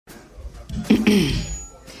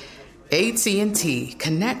AT&T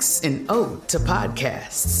connects an ode to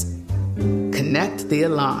podcasts. Connect the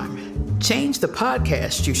alarm. Change the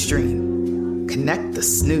podcast you stream. Connect the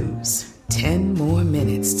snooze. 10 more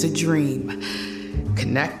minutes to dream.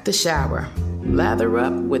 Connect the shower. Lather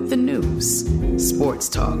up with the news. Sports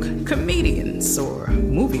talk, comedians, or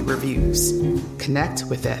movie reviews. Connect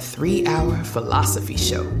with that 3-hour philosophy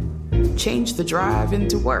show. Change the drive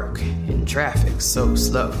into work in traffic so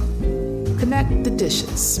slow. Connect the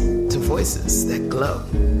dishes to voices that glow.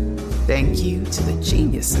 Thank you to the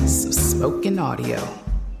geniuses of spoken audio.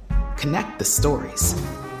 Connect the stories.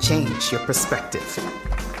 Change your perspective.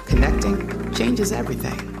 Connecting changes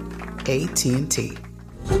everything. AT&T.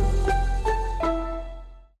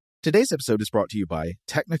 Today's episode is brought to you by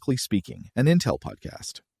Technically Speaking, an Intel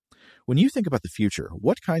podcast. When you think about the future,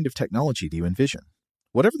 what kind of technology do you envision?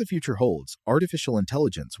 Whatever the future holds, artificial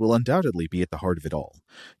intelligence will undoubtedly be at the heart of it all.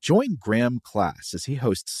 Join Graham Class as he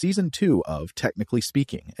hosts Season 2 of Technically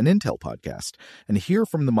Speaking, an Intel podcast, and hear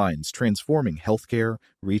from the minds transforming healthcare,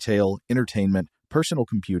 retail, entertainment, personal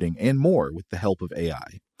computing, and more with the help of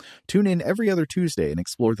AI. Tune in every other Tuesday and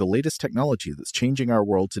explore the latest technology that's changing our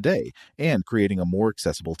world today and creating a more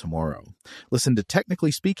accessible tomorrow. Listen to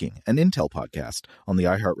Technically Speaking, an Intel podcast on the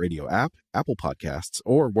iHeartRadio app, Apple Podcasts,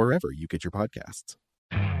 or wherever you get your podcasts.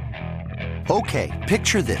 Okay,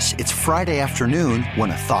 picture this. It's Friday afternoon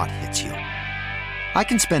when a thought hits you. I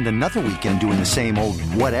can spend another weekend doing the same old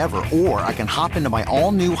whatever, or I can hop into my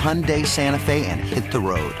all-new Hyundai Santa Fe and hit the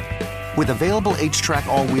road. With available H-Track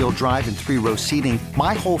all-wheel drive and 3-row seating,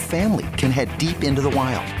 my whole family can head deep into the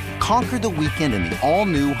wild. Conquer the weekend in the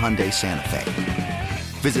all-new Hyundai Santa Fe.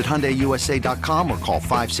 Visit HyundaiUSA.com or call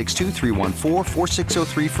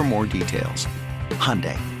 562-314-4603 for more details.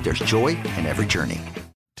 Hyundai, there's joy in every journey.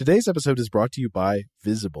 Today's episode is brought to you by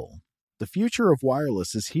Visible. The future of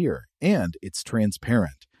wireless is here, and it's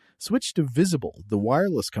transparent. Switch to Visible, the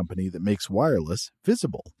wireless company that makes wireless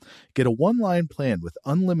visible. Get a one-line plan with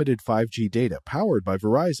unlimited 5G data powered by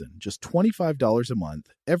Verizon, just $25 a month,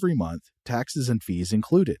 every month, taxes and fees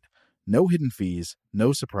included. No hidden fees,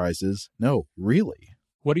 no surprises, no, really.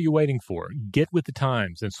 What are you waiting for? Get with the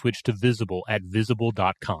times and switch to Visible at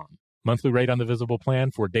Visible.com. Monthly rate on the Visible plan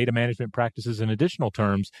for data management practices and additional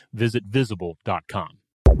terms, visit Visible.com.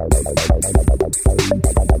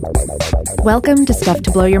 Welcome to Stuff to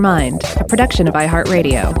Blow Your Mind, a production of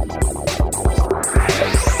iHeartRadio.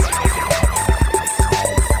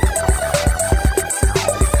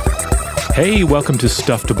 Hey, welcome to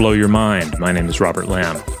Stuff to Blow Your Mind. My name is Robert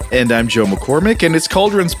Lamb. And I'm Joe McCormick, and it's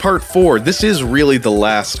Cauldrons Part 4. This is really the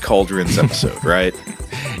last Cauldrons episode, right?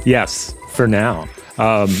 Yes, for now.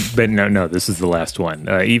 But no, this is the last one.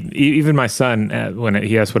 Even my son, when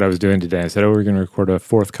he asked what I was doing today, I said, we're going to record a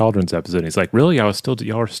 4th Cauldrons episode. And he's like, really? Y'all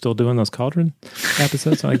are still doing those Cauldron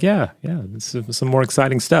episodes? I'm like, yeah, this is some more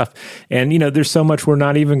exciting stuff. And, there's so much we're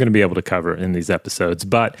not even going to be able to cover in these episodes.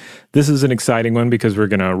 But this is an exciting one because we're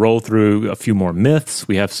going to roll through a few more myths.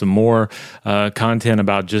 We have some more content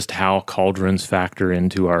about just how Cauldrons factor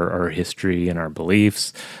into our history and our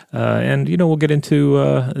beliefs. And, we'll get into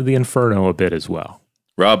the Inferno a bit as well.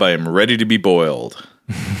 Rob, I am ready to be boiled.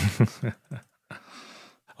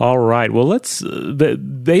 All right. Well, let's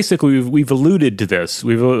basically we've alluded to this.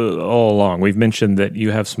 We've all along. We've mentioned that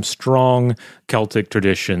you have some strong Celtic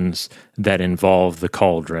traditions that involve the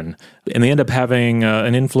cauldron, and they end up having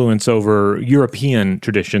an influence over European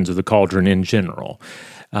traditions of the cauldron in general.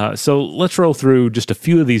 So let's roll through just a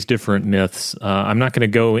few of these different myths. I'm not going to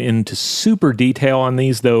go into super detail on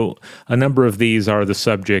these, though a number of these are the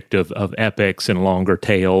subject of epics and longer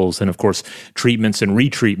tales, and of course, treatments and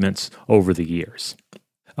retreatments over the years.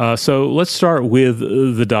 So let's start with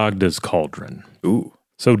the Dagda's cauldron. Ooh.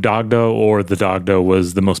 So Dagda, or the Dagda,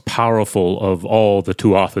 was the most powerful of all the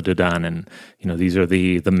Tuatha De Danann. These are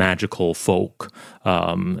the magical folk,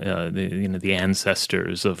 the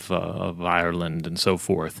ancestors of Ireland and so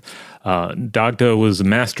forth. Dagda was a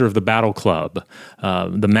master of the battle club,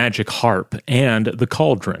 the magic harp, and the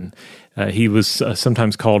cauldron. He was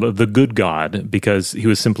sometimes called the good god because he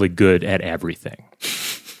was simply good at everything.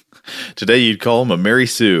 Today you'd call him a Mary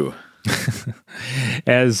Sue.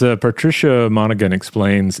 As Patricia Monaghan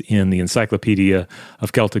explains in the Encyclopedia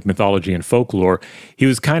of Celtic Mythology and Folklore, he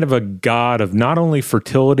was kind of a god of not only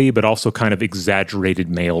fertility, but also kind of exaggerated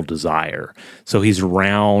male desire. So he's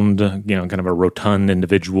round, kind of a rotund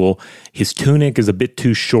individual. His tunic is a bit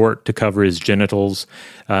too short to cover his genitals.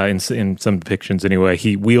 In some depictions anyway,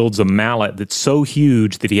 he wields a mallet that's so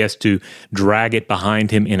huge that he has to drag it behind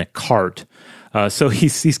him in a cart. So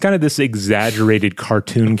he's kind of this exaggerated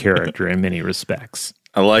cartoon character in many respects.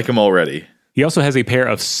 I like him already. He also has a pair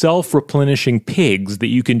of self-replenishing pigs that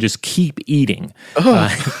you can just keep eating. I'm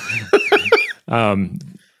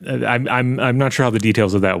not sure how the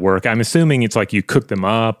details of that work. I'm assuming it's like you cook them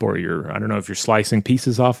up, or I don't know if you're slicing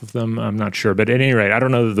pieces off of them. I'm not sure. But at any rate, I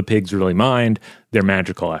don't know that the pigs really mind. They're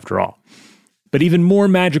magical after all. But even more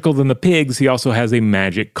magical than the pigs, he also has a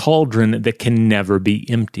magic cauldron that can never be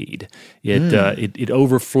emptied. It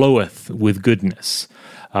overfloweth with goodness.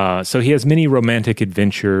 So he has many romantic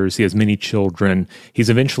adventures. He has many children. He's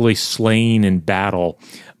eventually slain in battle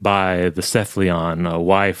by the Cethleon,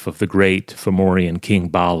 wife of the great Fomorian King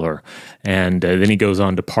Balor. And then he goes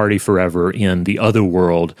on to party forever in the other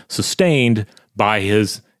world, sustained by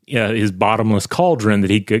his bottomless cauldron that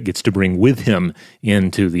he gets to bring with him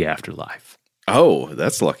into the afterlife. Oh,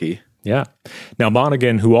 that's lucky. Yeah. Now,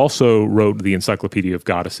 Monaghan, who also wrote the Encyclopedia of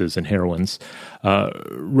Goddesses and Heroines,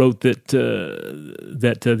 wrote that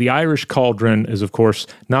the Irish cauldron is, of course,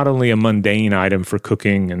 not only a mundane item for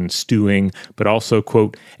cooking and stewing, but also,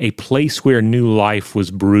 quote, a place where new life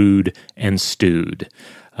was brewed and stewed.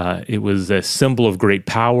 It was a symbol of great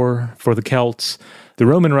power for the Celts. The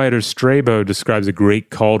Roman writer Strabo describes a great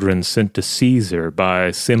cauldron sent to Caesar by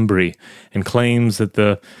Cimbri and claims that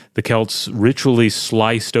the Celts ritually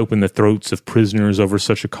sliced open the throats of prisoners over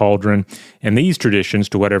such a cauldron. And these traditions,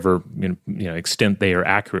 to whatever extent they are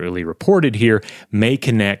accurately reported here, may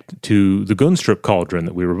connect to the Gunstrup cauldron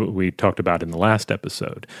that we talked about in the last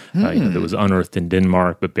episode. That was unearthed in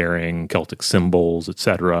Denmark, but bearing Celtic symbols,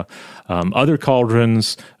 etc. Other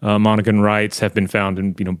cauldrons, Monaghan writes, have been found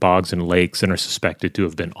in bogs and lakes and are suspected to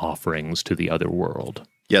have been offerings to the other world.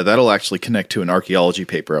 Yeah, that'll actually connect to an archaeology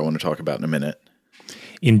paper I want to talk about in a minute.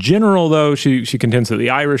 In general, though, she contends that the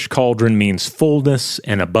Irish cauldron means fullness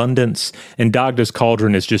and abundance, and Dagda's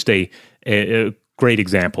cauldron is just a great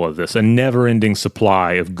example of this, a never-ending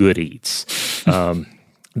supply of good eats.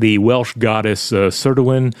 The Welsh goddess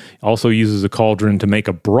Cerduin also uses a cauldron to make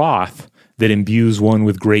a broth that imbues one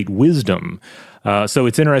with great wisdom. So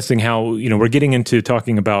it's interesting how, we're getting into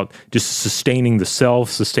talking about just sustaining the self,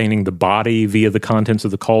 sustaining the body via the contents of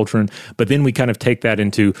the cauldron, but then we kind of take that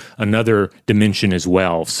into another dimension as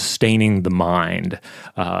well, sustaining the mind.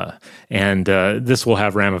 And this will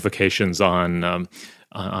have ramifications on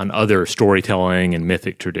other storytelling and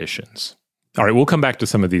mythic traditions. All right, we'll come back to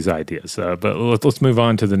some of these ideas, but let's move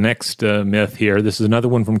on to the next myth here. This is another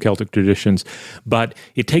one from Celtic traditions, but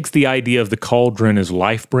it takes the idea of the cauldron as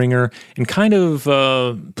life-bringer and kind of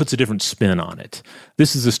puts a different spin on it.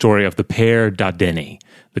 This is the story of the Pear Dadeni,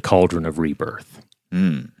 the cauldron of rebirth.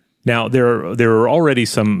 Now, there are already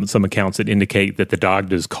some accounts that indicate that the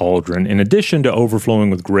Dagda's cauldron, in addition to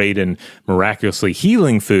overflowing with great and miraculously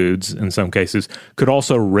healing foods, in some cases, could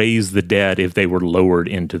also raise the dead if they were lowered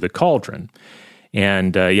into the cauldron.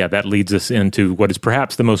 And that leads us into what is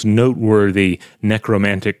perhaps the most noteworthy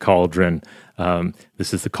necromantic cauldron.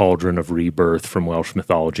 This is the Cauldron of Rebirth from Welsh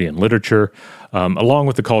mythology and literature. Along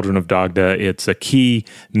with the Cauldron of Dagda, it's a key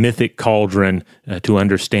mythic cauldron to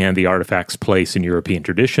understand the artifact's place in European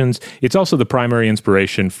traditions. It's also the primary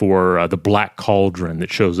inspiration for the Black Cauldron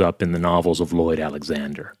that shows up in the novels of Lloyd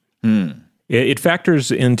Alexander. It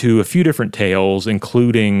factors into a few different tales,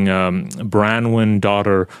 including Branwen,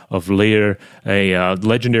 daughter of Leir, a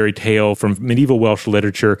legendary tale from medieval Welsh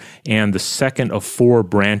literature, and the second of 4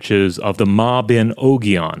 branches of the Ma bin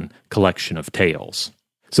Ogion collection of tales.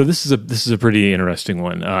 So this is a pretty interesting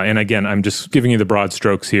one. And again, I'm just giving you the broad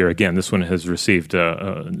strokes here. Again, this one has received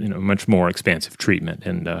much more expansive treatment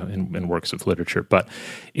in works of literature. But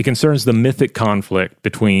it concerns the mythic conflict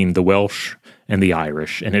between the Welsh and the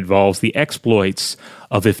Irish, and involves the exploits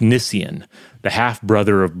of Efnisien, the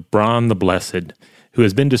half-brother of Bran the Blessed, who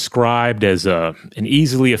has been described as an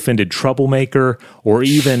easily offended troublemaker or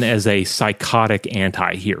even as a psychotic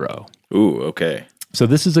anti-hero. Ooh, okay. So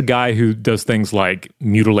this is a guy who does things like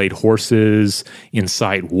mutilate horses,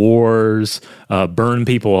 incite wars, burn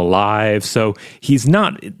people alive. So he's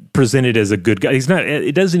not presented as a good guy.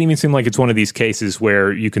 It doesn't even seem like it's one of these cases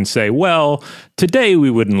where you can say, well, today we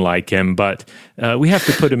wouldn't like him, but we have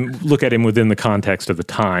to look at him within the context of the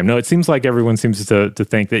time. No, it seems like everyone seems to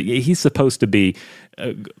think that he's supposed to be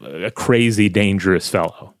a crazy, dangerous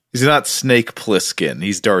fellow. He's not Snake Plissken.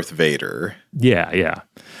 He's Darth Vader. Yeah.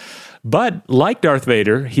 But like Darth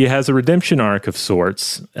Vader, he has a redemption arc of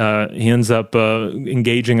sorts. He ends up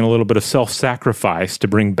engaging in a little bit of self-sacrifice to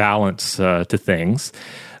bring balance to things.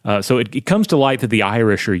 So it comes to light that the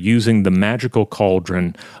Irish are using the magical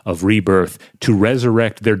cauldron of rebirth to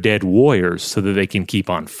resurrect their dead warriors so that they can keep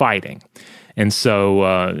on fighting. And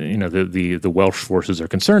so, the Welsh forces are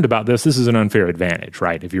concerned about this. This is an unfair advantage,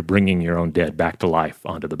 right? If you're bringing your own dead back to life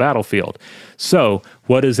onto the battlefield. So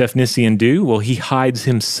what does Efnisien do? Well, he hides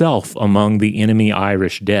himself among the enemy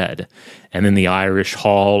Irish dead. And then the Irish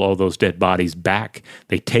haul all those dead bodies back.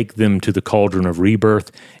 They take them to the cauldron of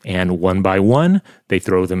rebirth, and one by one, they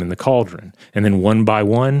throw them in the cauldron. And then one by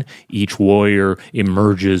one, each warrior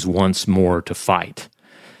emerges once more to fight.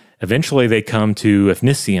 Eventually, they come to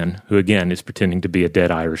Efnisien, who again is pretending to be a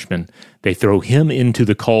dead Irishman. They throw him into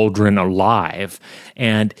the cauldron alive,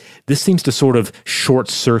 and this seems to sort of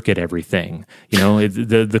short-circuit everything.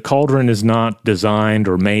 The cauldron is not designed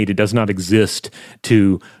or made; it does not exist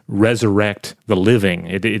to resurrect the living.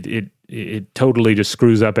 It totally just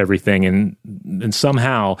screws up everything, and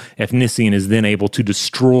somehow Efnisien is then able to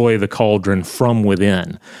destroy the cauldron from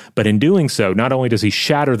within. But in doing so, not only does he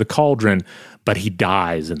shatter the cauldron, but he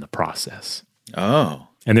dies in the process. Oh.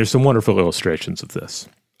 And there's some wonderful illustrations of this.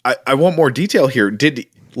 I want more detail here. Did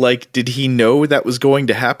he know that was going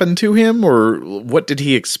to happen to him, or what did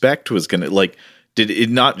he expect was going to, did it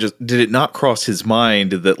not cross his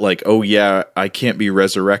mind that, oh yeah, I can't be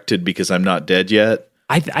resurrected because I'm not dead yet?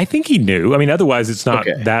 I think he knew. I mean, otherwise it's not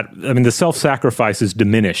that. I mean, the self-sacrifice is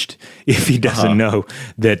diminished if he doesn't know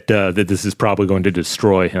that this is probably going to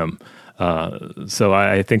destroy him. So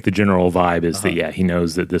I think the general vibe is that, he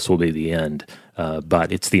knows that this will be the end,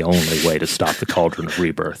 but it's the only way to stop the cauldron of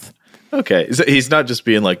rebirth. Okay. So he's not just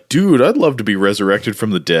being like, dude, I'd love to be resurrected from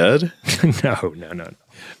the dead. No.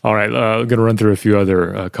 All right, I'm going to run through a few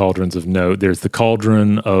other cauldrons of note. There's the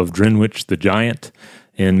cauldron of Drinwich the Giant.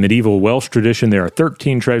 In medieval Welsh tradition, there are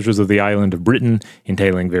 13 treasures of the island of Britain,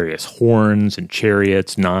 entailing various horns and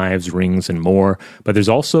chariots, knives, rings, and more. But there's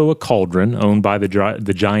also a cauldron owned by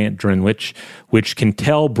the giant Drinwich, which can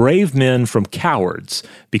tell brave men from cowards,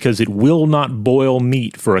 because it will not boil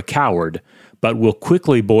meat for a coward, but will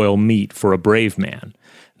quickly boil meat for a brave man.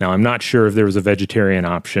 Now, I'm not sure if there was a vegetarian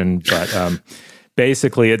option, but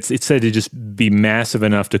basically it's said to just be massive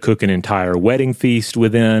enough to cook an entire wedding feast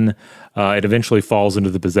within. It eventually falls into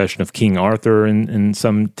the possession of King Arthur in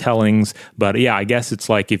some tellings. But yeah, I guess it's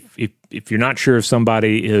like if you're not sure if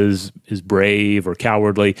somebody is brave or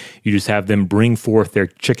cowardly, you just have them bring forth their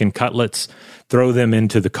chicken cutlets, throw them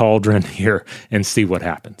into the cauldron here, and see what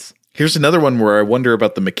happens. Here's another one where I wonder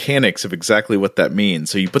about the mechanics of exactly what that means.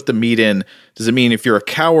 So you put the meat in. Does it mean if you're a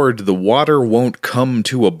coward, the water won't come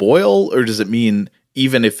to a boil? Or does it mean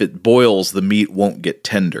even if it boils, the meat won't get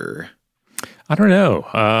tender? I don't know.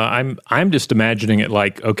 I'm just imagining it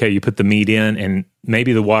like, okay, you put the meat in and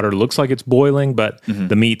maybe the water looks like it's boiling, but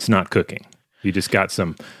the meat's not cooking. You just got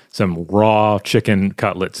some raw chicken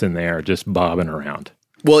cutlets in there just bobbing around.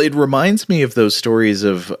 Well, it reminds me of those stories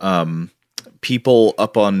of people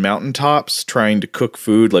up on mountaintops trying to cook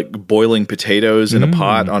food, like boiling potatoes in a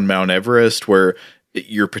pot on Mount Everest, where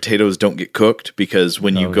your potatoes don't get cooked because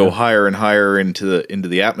when you go higher and higher into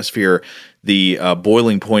the atmosphere, the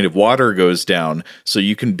boiling point of water goes down. So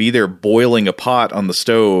you can be there boiling a pot on the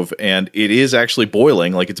stove, and it is actually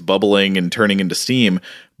boiling, like it's bubbling and turning into steam,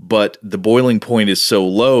 but the boiling point is so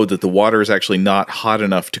low that the water is actually not hot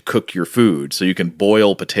enough to cook your food. So you can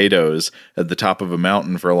boil potatoes at the top of a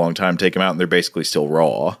mountain for a long time, take them out, and they're basically still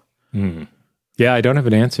raw. Mm. Yeah, I don't have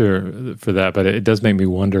an answer for that, but it does make me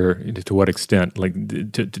wonder to what extent, like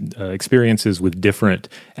experiences with different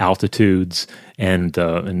altitudes and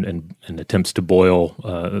attempts to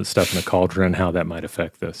boil stuff in a cauldron, how that might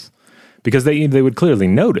affect this. Because they would clearly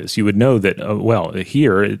notice. You would know that,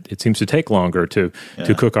 here it seems to take longer to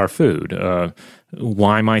cook our food.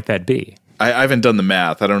 Why might that be? I haven't done the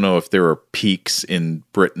math. I don't know if there are peaks in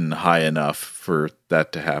Britain high enough for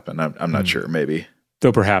that to happen. I'm not sure, maybe.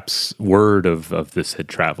 Though perhaps word of this had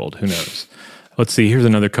traveled. Who knows? Let's see. Here's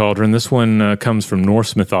another cauldron. This one comes from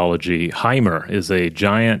Norse mythology. Hymir is a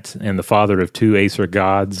giant and the father of two Aesir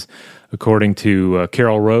gods. According to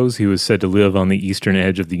Carol Rose, he was said to live on the eastern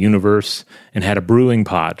edge of the universe and had a brewing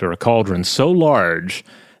pot or a cauldron so large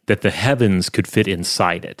that the heavens could fit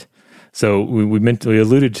inside it. So we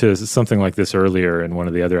alluded to something like this earlier in one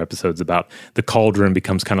of the other episodes about the cauldron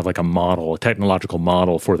becomes kind of like a model, a technological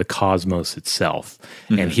model for the cosmos itself.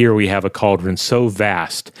 Mm-hmm. And here we have a cauldron so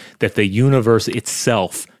vast that the universe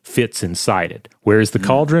itself fits inside it. Where is the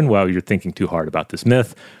cauldron? Well, you're thinking too hard about this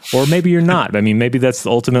myth, or maybe you're not. I mean, maybe that's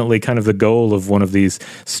ultimately kind of the goal of one of these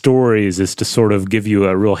stories, is to sort of give you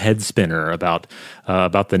a real head spinner about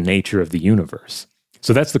the nature of the universe.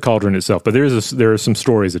 So that's the cauldron itself, but there are some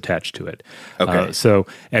stories attached to it. Okay. So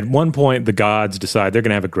at one point, the gods decide they're going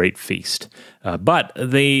to have a great feast, but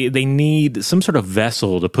they need some sort of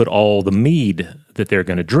vessel to put all the mead that they're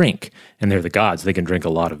going to drink. And they're the gods; they can drink a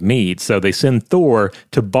lot of mead. So they send Thor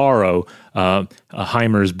to borrow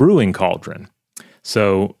Hymir's brewing cauldron.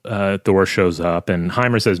 So Thor shows up, and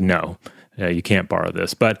Hymir says, "No, you can't borrow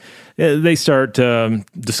this." But they start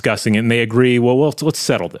discussing it, and they agree, well, let's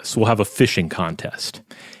settle this. We'll have a fishing contest.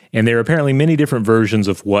 And there are apparently many different versions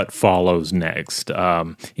of what follows next.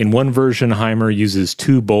 In one version, Hymir uses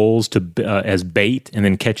 2 bulls as bait and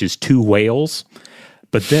then catches 2 whales.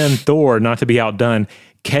 But then Thor, not to be outdone,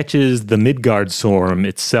 catches the Midgardsorm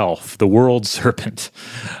itself, the world serpent.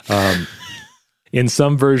 In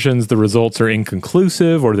some versions, the results are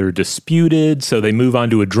inconclusive or they're disputed, so they move on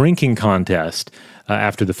to a drinking contest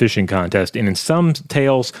after the fishing contest. And in some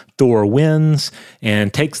tales, Thor wins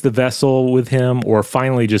and takes the vessel with him, or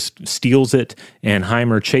finally just steals it, and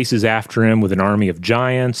Hymir chases after him with an army of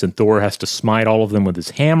giants, and Thor has to smite all of them with his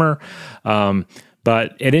hammer.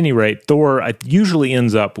 But at any rate, Thor usually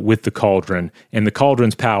ends up with the cauldron, and the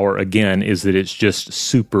cauldron's power, again, is that it's just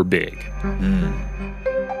super big.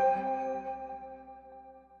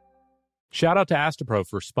 Shout out to Astapro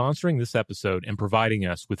for sponsoring this episode and providing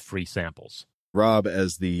us with free samples. Rob,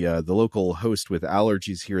 as the local host with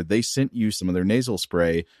allergies here, they sent you some of their nasal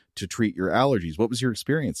spray to treat your allergies. What was your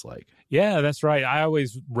experience like? Yeah, that's right. I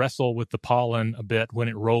always wrestle with the pollen a bit when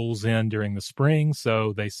it rolls in during the spring,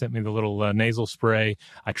 so they sent me the little nasal spray.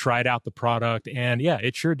 I tried out the product, and yeah,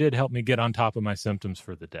 it sure did help me get on top of my symptoms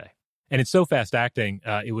for the day. And it's so fast-acting,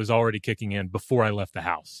 it was already kicking in before I left the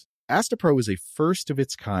house. Astapro is a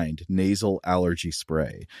first-of-its-kind nasal allergy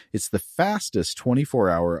spray. It's the fastest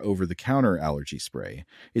 24-hour over-the-counter allergy spray.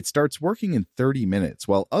 It starts working in 30 minutes,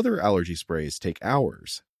 while other allergy sprays take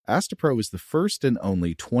hours. Astapro is the first and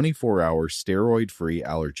only 24-hour steroid-free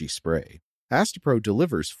allergy spray. Astapro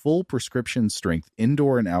delivers full prescription-strength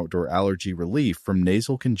indoor and outdoor allergy relief from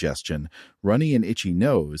nasal congestion, runny and itchy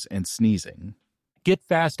nose, and sneezing. Get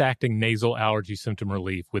fast-acting nasal allergy symptom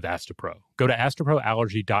relief with Astapro. Go to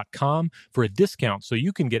astaproallergy.com for a discount so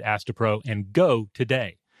you can get Astapro and go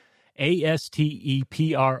today.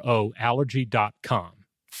 ASTEPRO allergy.com.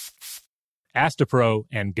 Astapro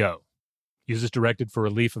and go. Use as directed for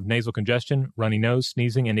relief of nasal congestion, runny nose,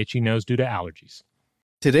 sneezing, and itchy nose due to allergies.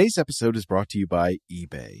 Today's episode is brought to you by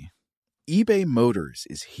eBay. eBay Motors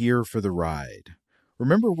is here for the ride.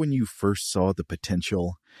 Remember when you first saw the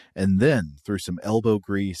potential? And then, through some elbow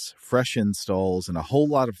grease, fresh installs, and a whole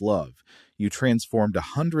lot of love, you transformed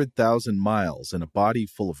 100,000 miles and a body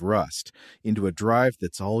full of rust into a drive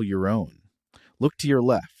that's all your own. Look to your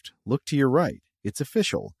left. Look to your right. It's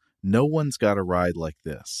official. No one's got a ride like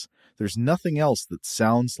this. There's nothing else that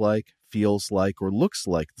sounds like, feels like, or looks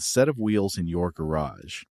like the set of wheels in your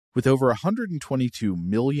garage. With over 122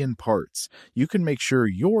 million parts, you can make sure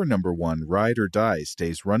your number one ride or die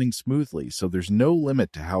stays running smoothly, so there's no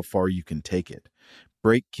limit to how far you can take it.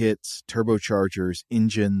 Brake kits, turbochargers,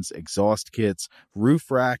 engines, exhaust kits,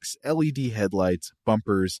 roof racks, LED headlights,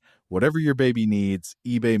 bumpers, whatever your baby needs,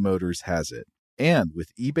 eBay Motors has it. And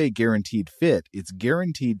with eBay Guaranteed Fit, it's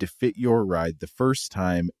guaranteed to fit your ride the first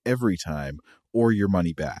time, every time, or your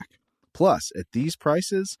money back. Plus, at these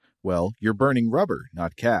prices, well, you're burning rubber,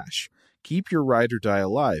 not cash. Keep your ride or die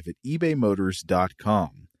alive at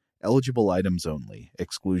ebaymotors.com. Eligible items only.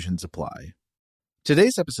 Exclusions apply.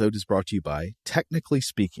 Today's episode is brought to you by Technically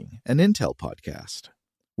Speaking, an Intel podcast.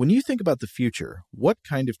 When you think about the future, what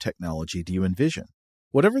kind of technology do you envision?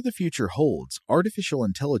 Whatever the future holds, artificial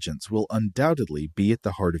intelligence will undoubtedly be at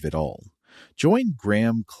the heart of it all. Join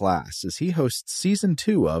Graham Class as he hosts Season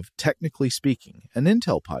 2 of Technically Speaking, an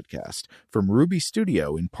Intel podcast from Ruby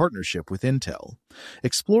Studio in partnership with Intel.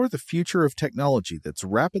 Explore the future of technology that's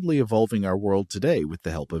rapidly evolving our world today with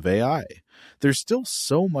the help of AI. There's still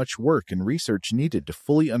so much work and research needed to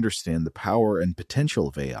fully understand the power and potential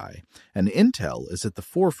of AI, and Intel is at the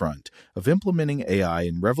forefront of implementing AI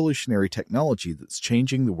in revolutionary technology that's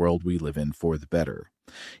changing the world we live in for the better.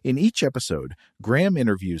 In each episode, Graham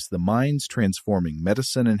interviews the minds transforming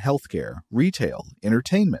medicine and healthcare, retail,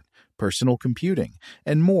 entertainment, personal computing,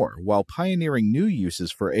 and more while pioneering new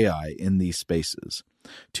uses for AI in these spaces.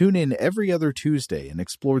 Tune in every other Tuesday and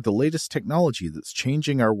explore the latest technology that's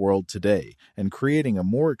changing our world today and creating a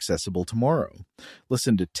more accessible tomorrow.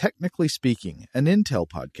 Listen to Technically Speaking, an Intel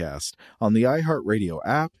podcast on the iHeartRadio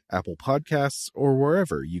app, Apple Podcasts, or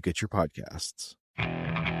wherever you get your podcasts.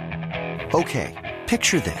 Okay,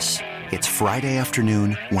 picture this. It's Friday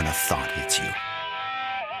afternoon when a thought hits you.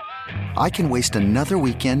 I can waste another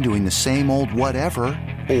weekend doing the same old whatever,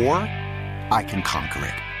 or I can conquer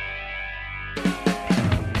it.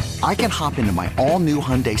 I can hop into my all-new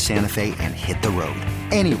Hyundai Santa Fe and hit the road.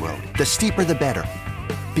 Any road. The steeper, the better.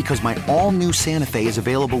 Because my all-new Santa Fe is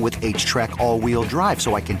available with H-Track all-wheel drive,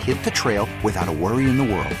 so I can hit the trail without a worry in the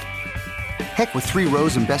world. Heck, with 3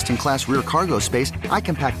 rows and best-in-class rear cargo space, I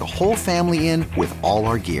can pack the whole family in with all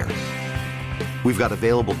our gear. We've got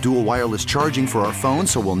available dual wireless charging for our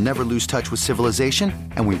phones, so we'll never lose touch with civilization,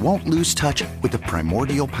 and we won't lose touch with the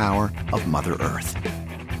primordial power of Mother Earth.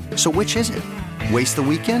 So which is it? Waste the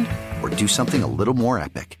weekend or do something a little more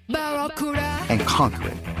epic? And conquer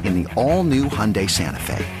it in the all-new Hyundai Santa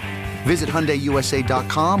Fe. Visit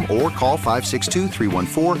HyundaiUSA.com or call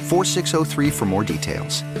 562-314-4603 for more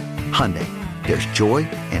details. Hyundai, there's joy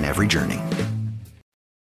in every journey.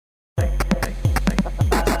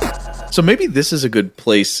 So maybe this is a good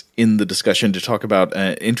place in the discussion to talk about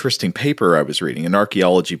an interesting paper I was reading, an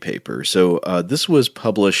archaeology paper. So this was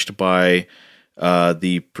published by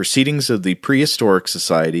the Proceedings of the Prehistoric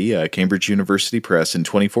Society, Cambridge University Press in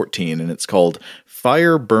 2014, and it's called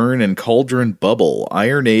Fire, Burn, and Cauldron Bubble,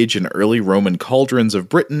 Iron Age and Early Roman Cauldrons of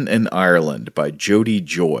Britain and Ireland by Jody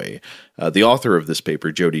Joy. The author of this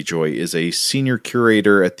paper, Jody Joy, is a senior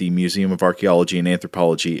curator at the Museum of Archaeology and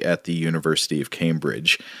Anthropology at the University of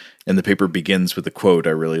Cambridge. And the paper begins with a quote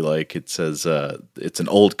I really like. It says, it's an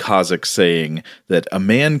old Cossack saying that a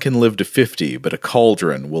man can live to 50, but a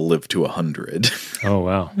cauldron will live to 100. Oh,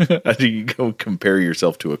 wow. How do you go compare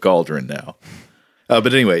yourself to a cauldron now?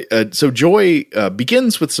 But anyway, so Joy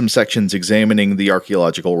begins with some sections examining the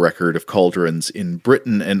archaeological record of cauldrons in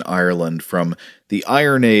Britain and Ireland from the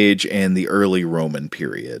Iron Age and the early Roman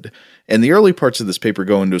period. And the early parts of this paper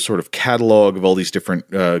go into a sort of catalog of all these different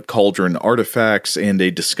cauldron artifacts and a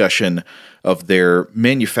discussion of their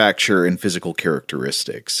manufacture and physical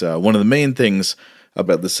characteristics. One of the main things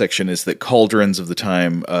about this section is that cauldrons of the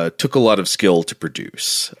time took a lot of skill to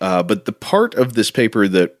produce. But the part of this paper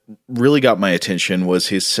that really got my attention was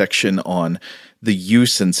his section on the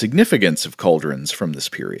use and significance of cauldrons from this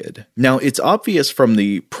period. Now, it's obvious from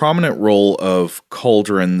the prominent role of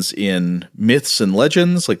cauldrons in myths and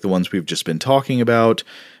legends, like the ones we've just been talking about,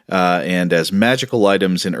 and as magical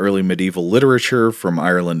items in early medieval literature from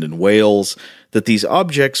Ireland and Wales, that these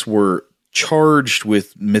objects were charged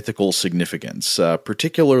with mythical significance,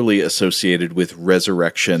 particularly associated with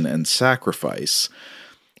resurrection and sacrifice.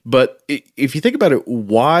 But if you think about it,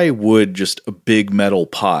 why would just a big metal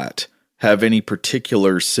pot have any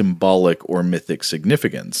particular symbolic or mythic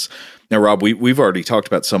significance? Now, Rob, we've already talked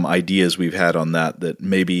about some ideas we've had on that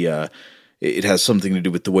maybe it has something to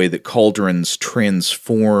do with the way that cauldrons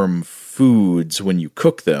transform foods when you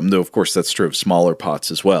cook them, though, of course, that's true of smaller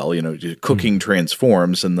pots as well. You know, cooking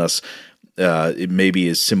transforms, and thus it maybe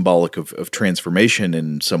is symbolic of transformation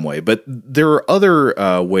in some way. But there are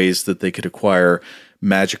other ways that they could acquire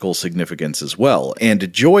magical significance as well.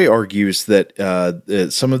 And Joy argues that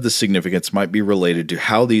some of the significance might be related to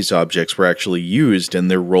how these objects were actually used and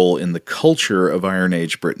their role in the culture of Iron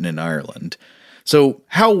Age Britain and Ireland. So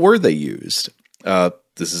how were they used?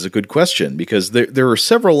 This is a good question, because there are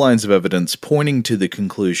several lines of evidence pointing to the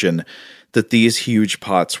conclusion that these huge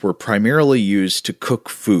pots were primarily used to cook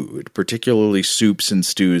food, particularly soups and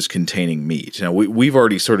stews containing meat. Now, we've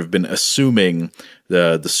already sort of been assuming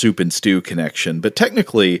the soup and stew connection, but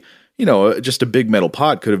technically, you know, just a big metal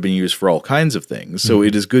pot could have been used for all kinds of things. So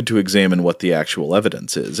it is good to examine what the actual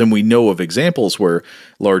evidence is. And we know of examples where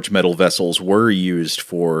large metal vessels were used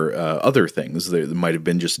for other things. They might have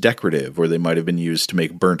been just decorative, or they might have been used to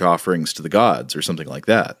make burnt offerings to the gods or something like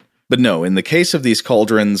that. But no, in the case of these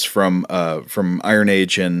cauldrons from Iron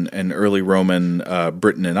Age and early Roman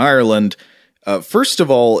Britain and Ireland, first of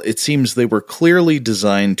all, it seems they were clearly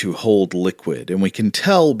designed to hold liquid. And we can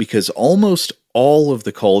tell because almost all of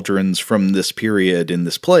the cauldrons from this period in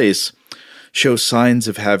this place show signs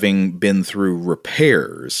of having been through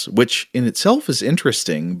repairs, which in itself is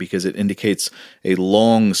interesting because it indicates a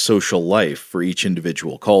long social life for each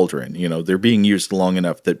individual cauldron. You know, they're being used long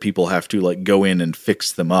enough that people have to like go in and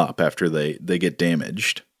fix them up after they get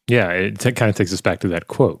damaged. Yeah, it kind of takes us back to that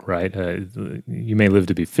quote, right? You may live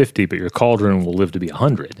to be 50, but your cauldron will live to be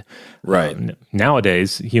 100. Right.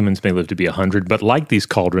 Nowadays, humans may live to be 100, but like these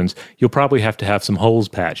cauldrons, you'll probably have to have some holes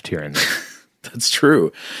patched here and there. That's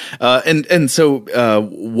true. Why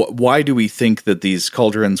do we think that these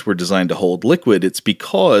cauldrons were designed to hold liquid? It's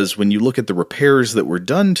because when you look at the repairs that were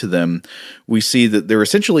done to them, we see that they're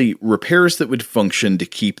essentially repairs that would function to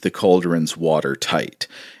keep the cauldrons watertight.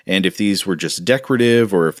 And if these were just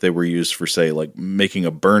decorative, or if they were used for, say, like making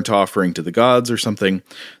a burnt offering to the gods or something,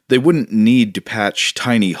 they wouldn't need to patch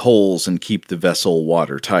tiny holes and keep the vessel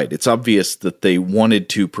watertight. It's obvious that they wanted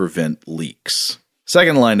to prevent leaks.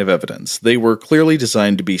 Second line of evidence, they were clearly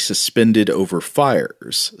designed to be suspended over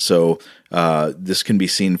fires. So this can be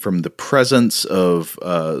seen from the presence of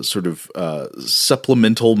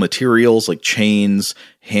supplemental materials like chains,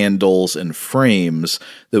 handles, and frames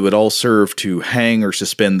that would all serve to hang or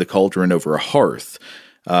suspend the cauldron over a hearth.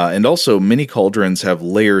 And also, many cauldrons have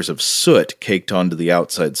layers of soot caked onto the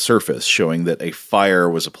outside surface, showing that a fire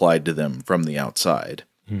was applied to them from the outside.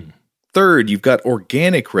 Third, you've got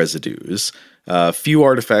organic residues. Few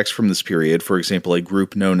artifacts from this period, for example, a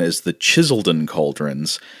group known as the Chiseldon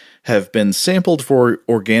cauldrons, have been sampled for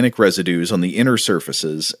organic residues on the inner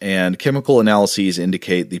surfaces, and chemical analyses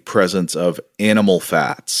indicate the presence of animal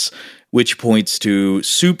fats, which points to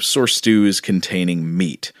soups or stews containing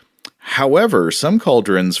meat. However, some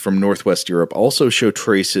cauldrons from Northwest Europe also show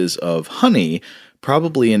traces of honey,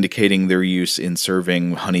 probably indicating their use in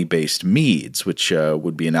serving honey-based meads, which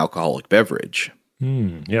would be an alcoholic beverage.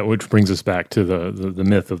 Yeah, which brings us back to the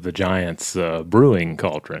myth of the giant's brewing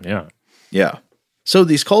cauldron, Yeah. So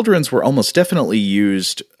these cauldrons were almost definitely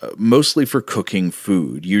used mostly for cooking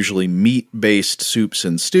food, usually meat-based soups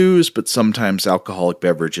and stews, but sometimes alcoholic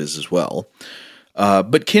beverages as well.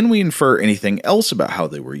 But can we infer anything else about how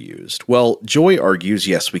they were used? Well, Joy argues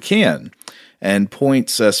yes, we can, and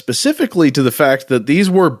points specifically to the fact that these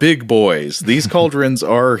were big boys. These cauldrons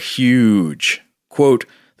are huge. Quote,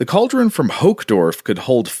 "The cauldron from Hochdorf could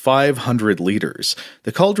hold 500 liters.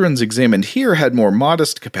 The cauldrons examined here had more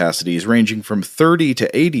modest capacities ranging from 30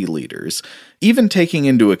 to 80 liters, even taking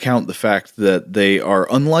into account the fact that they are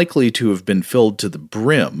unlikely to have been filled to the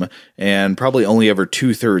brim and probably only ever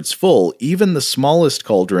 2/3 full. Even the smallest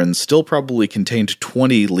cauldrons still probably contained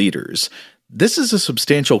 20 liters. This is a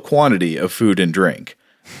substantial quantity of food and drink."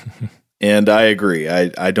 And I agree.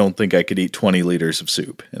 I don't think I could eat 20 liters of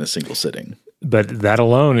soup in a single sitting. But that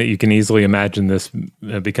alone, you can easily imagine this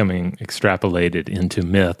becoming extrapolated into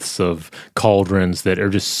myths of cauldrons that are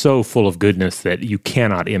just so full of goodness that you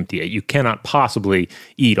cannot empty it. You cannot possibly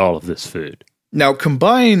eat all of this food. Now,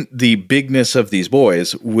 combine the bigness of these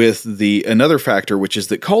boys with another factor, which is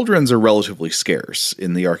that cauldrons are relatively scarce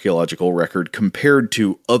in the archaeological record compared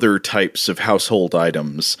to other types of household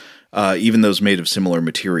items, even those made of similar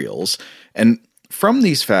materials. And from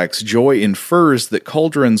these facts, Joy infers that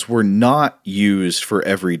cauldrons were not used for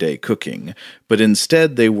everyday cooking, but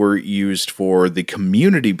instead they were used for the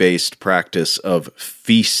community-based practice of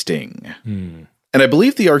feasting. And I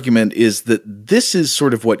believe the argument is that this is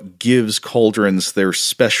sort of what gives cauldrons their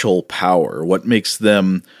special power, what makes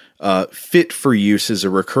them fit for use as a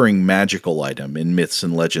recurring magical item in myths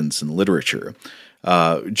and legends and literature.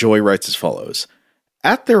 Joy writes as follows.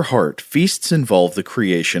 At their heart, feasts involve the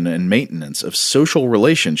creation and maintenance of social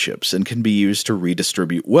relationships and can be used to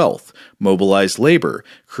redistribute wealth, mobilize labor,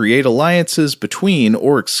 create alliances between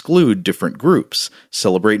or exclude different groups,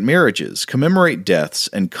 celebrate marriages, commemorate deaths,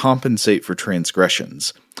 and compensate for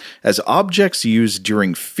transgressions. As objects used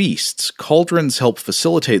during feasts, cauldrons help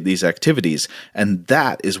facilitate these activities, and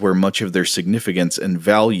that is where much of their significance and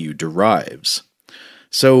value derives.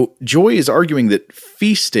 So Joy is arguing that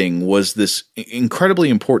feasting was this incredibly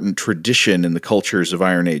important tradition in the cultures of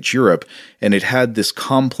Iron Age Europe, and it had this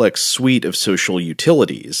complex suite of social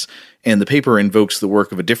utilities. And the paper invokes the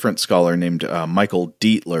work of a different scholar named Michael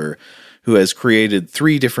Dietler, who has created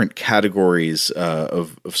 3 different categories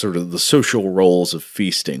of sort of the social roles of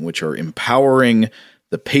feasting, which are empowering,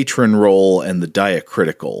 the patron role, and the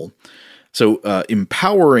diacritical. So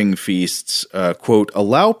empowering feasts, quote,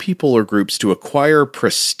 allow people or groups to acquire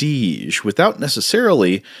prestige without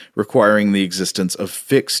necessarily requiring the existence of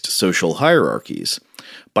fixed social hierarchies.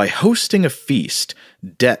 By hosting a feast,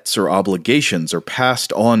 debts or obligations are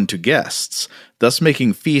passed on to guests, thus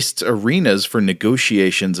making feasts arenas for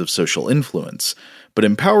negotiations of social influence. But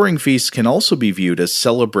empowering feasts can also be viewed as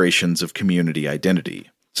celebrations of community identity.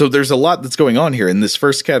 So there's a lot that's going on here. In this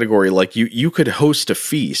first category, like you could host a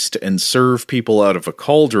feast and serve people out of a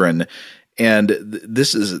cauldron, And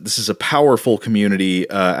this is a powerful community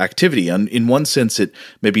activity. And in one sense, it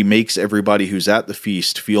maybe makes everybody who's at the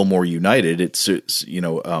feast feel more united. It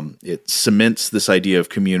cements this idea of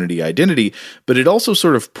community identity, but it also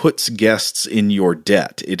sort of puts guests in your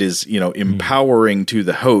debt. It is, empowering to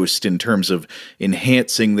the host in terms of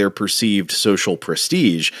enhancing their perceived social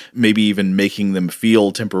prestige, maybe even making them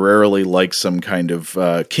feel temporarily like some kind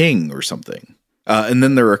of king or something. And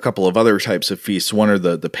then there are a couple of other types of feasts. One are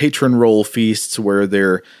the patron role feasts, where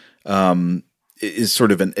there is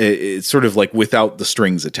it's sort of like without the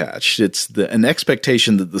strings attached. It's an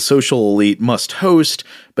expectation that the social elite must host,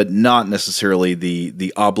 but not necessarily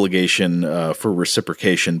the obligation for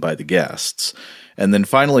reciprocation by the guests. And then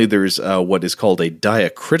finally, there's what is called a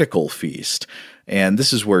diacritical feast. And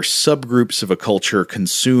this is where subgroups of a culture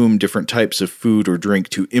consume different types of food or drink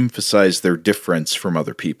to emphasize their difference from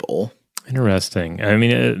other people. Interesting. I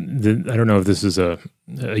mean, I don't know if this is a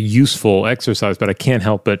useful exercise, but I can't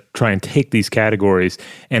help but try and take these categories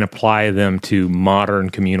and apply them to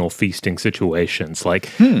modern communal feasting situations. Like,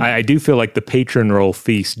 I do feel like the patron role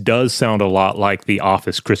feast does sound a lot like the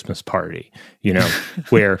office Christmas party,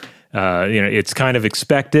 where it's kind of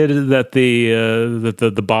expected that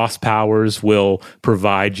the boss powers will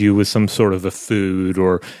provide you with some sort of a food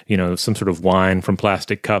or some sort of wine from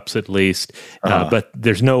plastic cups at least. But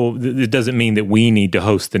it doesn't mean that we need to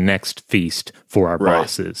host the next feast for our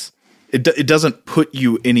bosses. It doesn't put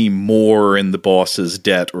you any more in the boss's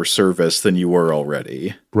debt or service than you were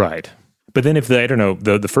already. Right. But then if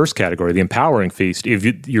the first category, the empowering feast, if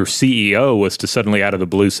your CEO was to suddenly out of the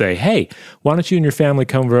blue say, hey, why don't you and your family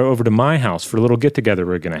come over to my house for a little get-together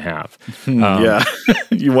we're going to have? Yeah.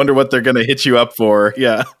 You wonder what they're going to hit you up for.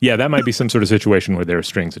 Yeah. Yeah, that might be some sort of situation where there are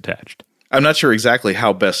strings attached. I'm not sure exactly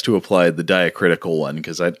how best to apply the diacritical one,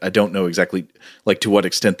 because I don't know exactly to what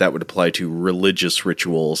extent that would apply to religious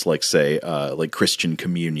rituals, like say like Christian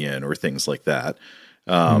communion or things like that.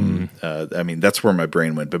 I mean, that's where my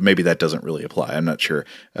brain went, but maybe that doesn't really apply. I'm not sure.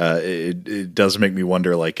 It does make me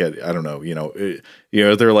wonder, I don't know,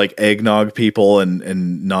 they're like eggnog people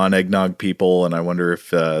and non-eggnog people. And I wonder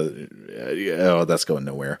if, that's going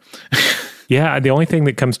nowhere. Yeah. The only thing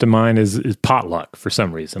that comes to mind is potluck for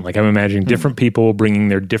some reason. Like I'm imagining different people bringing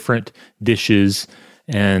their different dishes.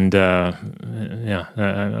 And I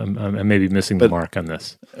may be missing the mark on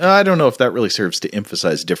this. I don't know if that really serves to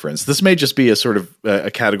emphasize difference. This may just be a sort of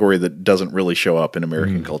a category that doesn't really show up in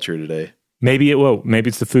American culture today. Maybe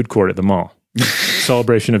it's the food court at the mall.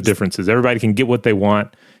 Celebration of differences. Everybody can get what they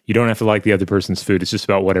want. You don't have to like the other person's food. It's just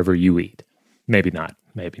about whatever you eat. Maybe not.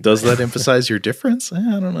 Does that emphasize your difference?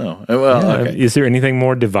 I don't know. Well, okay. Is there anything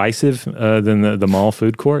more divisive than the mall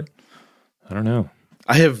food court? I don't know.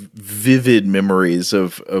 I have vivid memories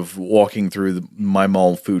of walking through my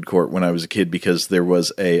mall food court when I was a kid, because there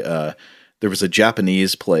was a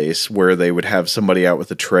Japanese place where they would have somebody out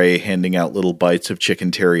with a tray handing out little bites of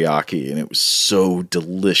chicken teriyaki, and it was so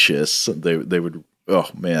delicious. They would, oh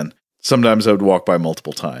man. Sometimes I would walk by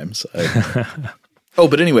multiple times.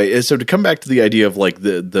 But anyway, so to come back to the idea of like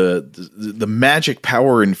the magic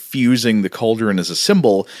power infusing the cauldron as a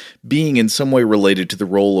symbol being in some way related to the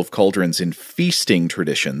role of cauldrons in feasting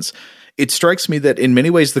traditions, it strikes me that in many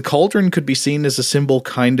ways the cauldron could be seen as a symbol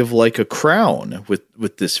kind of like a crown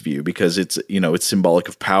with this view, because it's symbolic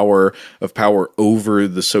of power over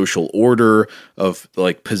the social order, of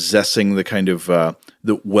like possessing the kind of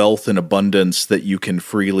the wealth and abundance that you can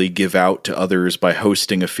freely give out to others by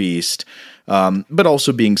hosting a feast. But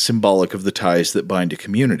also being symbolic of the ties that bind a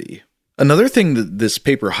community. Another thing that this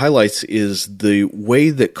paper highlights is the way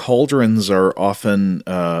that cauldrons are often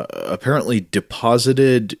apparently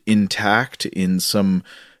deposited intact in some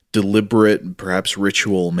deliberate, perhaps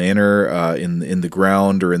ritual manner in the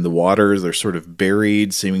ground or in the water. They're sort of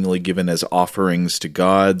buried, seemingly given as offerings to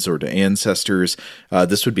gods or to ancestors.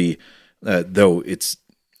 This would be, though it's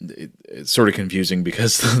sort of confusing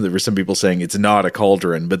because there were some people saying it's not a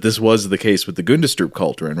cauldron, but this was the case with the Gundestrup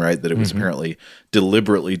cauldron, right? That it was apparently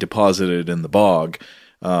deliberately deposited in the bog.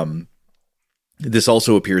 This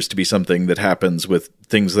also appears to be something that happens with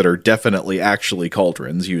things that are definitely actually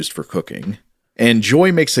cauldrons used for cooking. And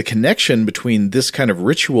Joy makes a connection between this kind of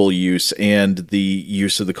ritual use and the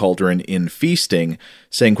use of the cauldron in feasting,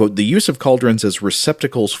 saying, quote, "The use of cauldrons as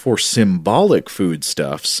receptacles for symbolic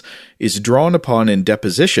foodstuffs is drawn upon in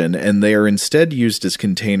deposition, and they are instead used as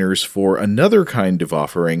containers for another kind of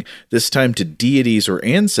offering, this time to deities or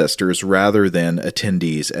ancestors rather than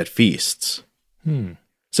attendees at feasts."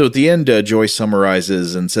 So at the end, Joy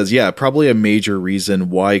summarizes and says, yeah, probably a major reason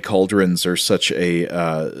why cauldrons are such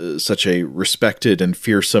a respected and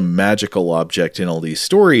fearsome magical object in all these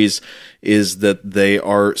stories is that they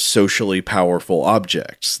are socially powerful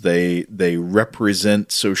objects. They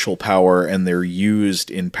represent social power, and they're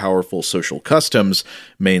used in powerful social customs,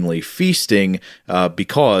 mainly feasting,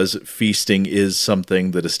 because feasting is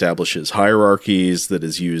something that establishes hierarchies, that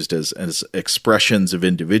is used as expressions of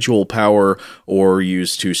individual power, or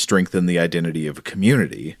used to strengthen the identity of a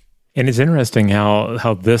community. And it's interesting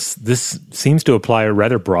how this seems to apply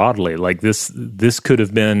rather broadly. Like this could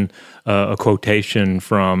have been a quotation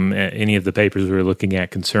from any of the papers we were looking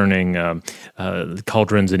at concerning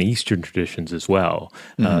cauldrons in Eastern traditions as well.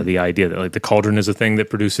 Mm-hmm. The idea that like the cauldron is a thing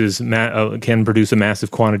that can produce a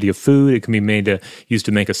massive quantity of food. It can be used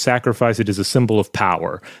to make a sacrifice. It is a symbol of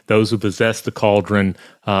power. Those who possess the cauldron,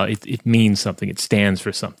 it means something. It stands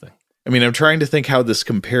for something. I mean, I'm trying to think how this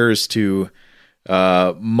compares to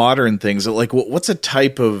modern things. Like, what's a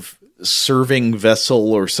type of serving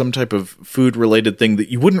vessel or some type of food related thing that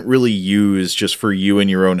you wouldn't really use just for you and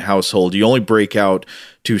your own household? You only break out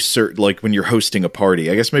to like when you're hosting a party.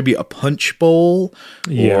 I guess maybe a punch bowl,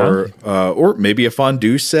 or maybe a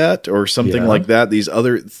fondue set or something like that. These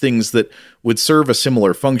other things that would serve a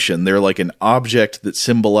similar function. They're like an object that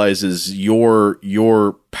symbolizes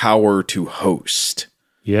your power to host.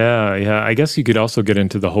 Yeah. I guess you could also get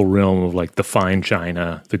into the whole realm of like the fine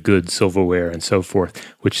china, the good silverware, and so forth,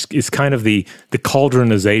 which is kind of the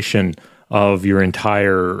cauldronization of your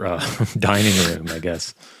entire dining room, I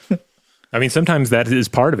guess. I mean, sometimes that is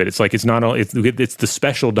part of it. It's like it's the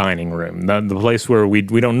special dining room, the place where we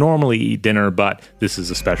don't normally eat dinner, but this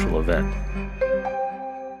is a special event.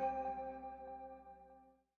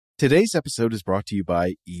 Today's episode is brought to you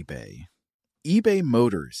by eBay. eBay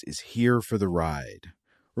Motors is here for the ride.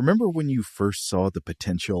 Remember when you first saw the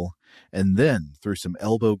potential? And then, through some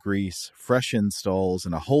elbow grease, fresh installs,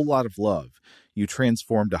 and a whole lot of love, you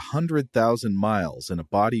transformed 100,000 miles and a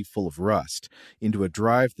body full of rust into a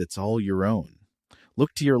drive that's all your own.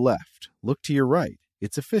 Look to your left. Look to your right.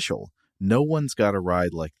 It's official. No one's got a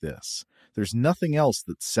ride like this. There's nothing else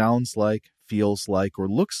that sounds like, feels like, or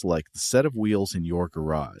looks like the set of wheels in your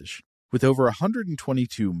garage. With over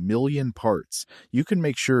 122 million parts, you can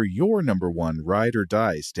make sure your number one ride or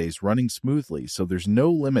die stays running smoothly, so there's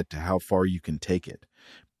no limit to how far you can take it.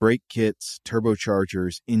 Brake kits,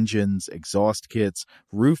 turbochargers, engines, exhaust kits,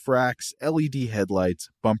 roof racks, LED headlights,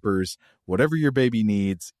 bumpers, whatever your baby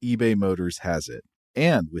needs, eBay Motors has it.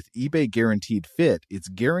 And with eBay Guaranteed Fit, it's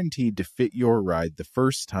guaranteed to fit your ride the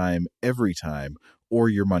first time, every time, or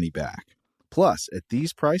your money back. Plus, at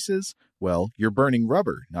these prices, well, you're burning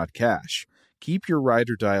rubber, not cash. Keep your ride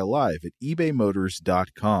or die alive at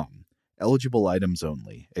ebaymotors.com. Eligible items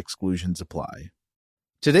only. Exclusions apply.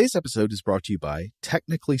 Today's episode is brought to you by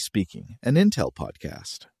Technically Speaking, an Intel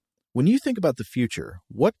podcast. When you think about the future,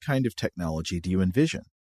 what kind of technology do you envision?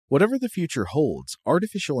 Whatever the future holds,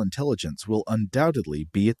 artificial intelligence will undoubtedly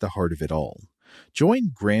be at the heart of it all.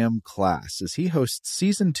 Join Graham Class as he hosts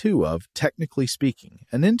Season 2 of Technically Speaking,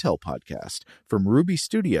 an Intel podcast from Ruby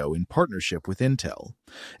Studio in partnership with Intel.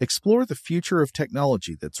 Explore the future of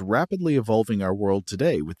technology that's rapidly evolving our world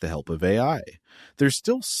today with the help of AI. There's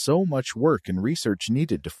still so much work and research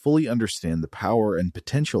needed to fully understand the power and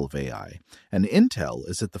potential of AI, and Intel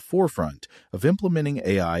is at the forefront of implementing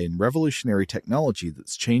AI in revolutionary technology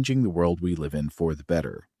that's changing the world we live in for the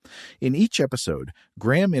better. In each episode,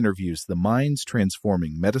 Graham interviews the minds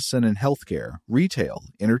transforming medicine and healthcare, retail,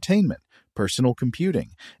 entertainment, personal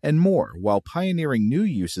computing, and more while pioneering new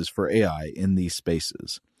uses for AI in these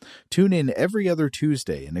spaces. Tune in every other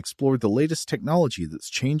Tuesday and explore the latest technology that's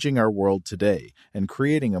changing our world today and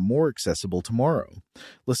creating a more accessible tomorrow.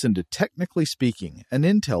 Listen to Technically Speaking, an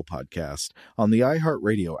Intel podcast on the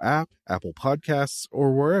iHeartRadio app, Apple Podcasts,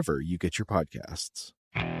 or wherever you get your podcasts.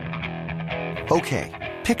 Okay,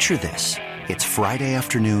 picture this. It's Friday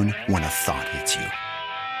afternoon when a thought hits you.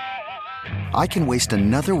 I can waste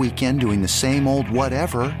another weekend doing the same old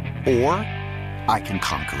whatever, or I can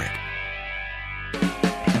conquer it.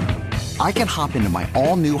 I can hop into my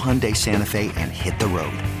all-new Hyundai Santa Fe and hit the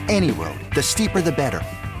road. Any road. The steeper, the better.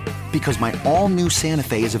 Because my all-new Santa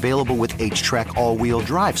Fe is available with H-Track all-wheel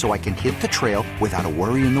drive, so I can hit the trail without a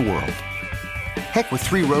worry in the world. Heck, with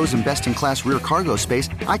 3 rows and best-in-class rear cargo space,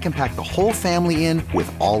 I can pack the whole family in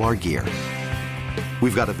with all our gear.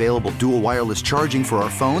 We've got available dual wireless charging for our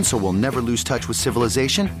phones, so we'll never lose touch with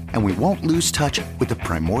civilization, and we won't lose touch with the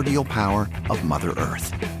primordial power of Mother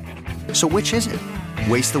Earth. So which is it?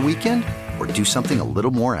 Waste the weekend or do something a little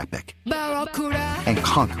more epic? And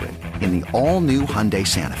conquer it in the all-new Hyundai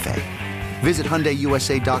Santa Fe. Visit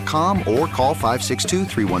HyundaiUSA.com or call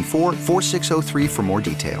 562-314-4603 for more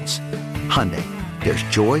details. Hyundai, there's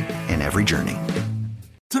joy in every journey.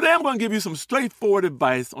 Today Today I'm going to give you some straightforward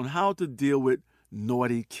advice on how to deal with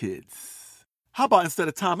naughty kids. How about instead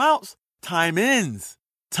of timeouts, time-ins?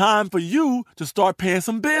 Time for you to start paying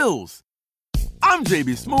some bills. I'm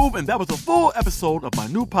JB Smoove, and that was a full episode of my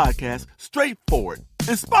new podcast, Straightforward,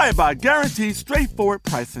 inspired by guaranteed straightforward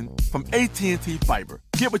pricing from AT&T Fiber.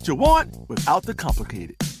 Get what you want without the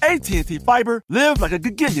complicated. AT&T Fiber, live like a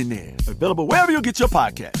gigillionaire. Available wherever you get your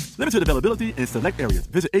podcasts. Limited availability in select areas.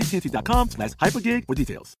 Visit AT&T.com/hypergig for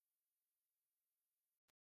details.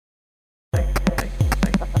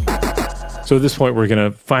 So at this point, we're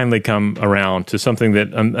going to finally come around to something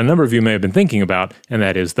that a number of you may have been thinking about, and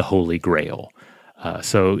that is the Holy Grail.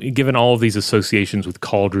 So given all of these associations with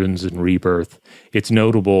cauldrons and rebirth, it's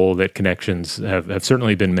notable that connections have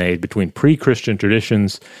certainly been made between pre-Christian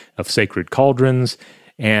traditions of sacred cauldrons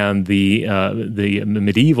and the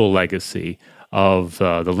medieval legacy of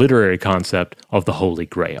the literary concept of the Holy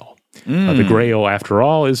Grail. The Grail, after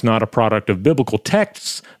all, is not a product of biblical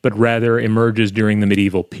texts, but rather emerges during the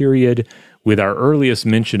medieval period, with our earliest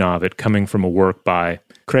mention of it coming from a work by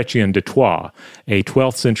Chrétien de Troyes, a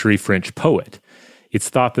 12th century French poet. It's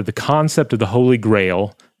thought that the concept of the Holy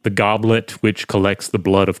Grail, the goblet which collects the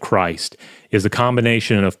blood of Christ, is a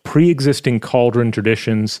combination of pre-existing cauldron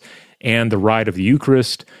traditions and the rite of the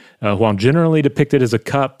Eucharist, while generally depicted as a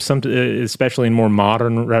cup, especially in more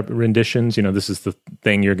modern renditions. This is the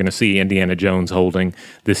thing you're going to see Indiana Jones holding.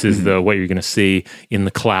 This is what you're going to see in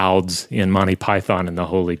the clouds in Monty Python and the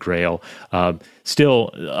Holy Grail. Still,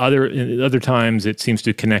 other times it seems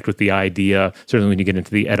to connect with the idea, certainly when you get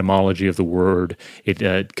into the etymology of the word,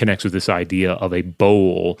 it connects with this idea of a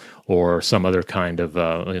bowl or some other kind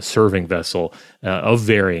of serving vessel of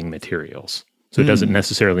varying materials. So it doesn't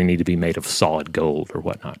necessarily need to be made of solid gold or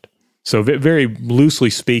whatnot. So very loosely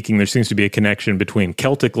speaking, there seems to be a connection between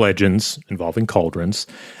Celtic legends involving cauldrons,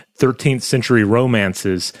 13th century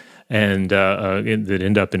romances, and that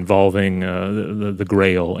end up involving the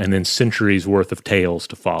Grail, and then centuries worth of tales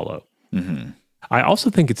to follow. Mm-hmm. I also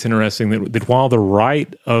think it's interesting that while the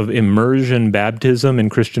rite of immersion baptism in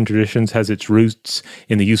Christian traditions has its roots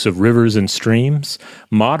in the use of rivers and streams,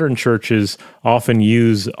 modern churches often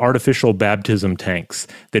use artificial baptism tanks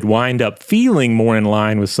that wind up feeling more in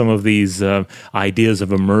line with some of these ideas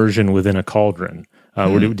of immersion within a cauldron.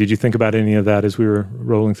 Did you think about any of that as we were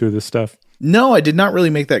rolling through this stuff? No, I did not really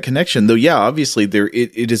make that connection, though. Yeah, obviously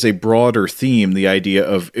it is a broader theme, the idea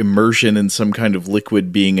of immersion in some kind of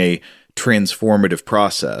liquid being a transformative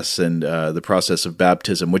process, and the process of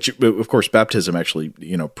baptism, which of course baptism actually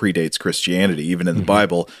predates Christianity. Even in the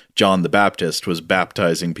Bible, John the Baptist was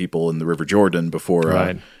baptizing people in the River Jordan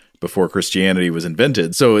before Christianity was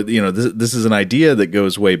invented. So this is an idea that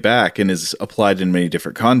goes way back and is applied in many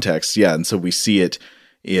different contexts. Yeah, and so we see it.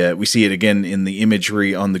 Yeah, we see it again in the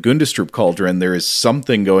imagery on the Gundestrup cauldron. There is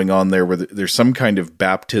something going on there where there's some kind of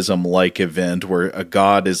baptism-like event where a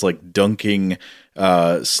god is like dunking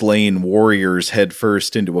slain warriors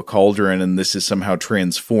headfirst into a cauldron, and this is somehow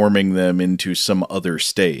transforming them into some other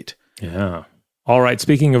state. Yeah. All right.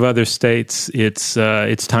 Speaking of other states, it's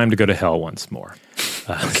time to go to hell once more.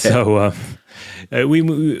 Okay. So we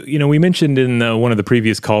mentioned in one of the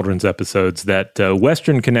previous Cauldrons episodes that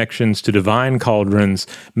Western connections to divine cauldrons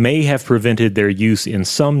may have prevented their use in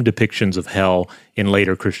some depictions of hell in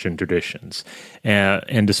later Christian traditions.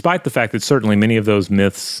 And despite the fact that certainly many of those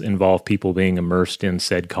myths involve people being immersed in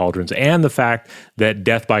said cauldrons, and the fact that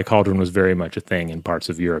death by cauldron was very much a thing in parts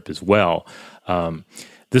of Europe as well,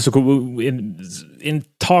 in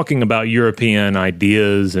talking about European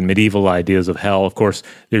ideas and medieval ideas of hell, of course,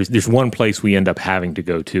 there's one place we end up having to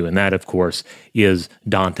go to, and that, of course, is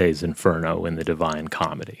Dante's Inferno in the Divine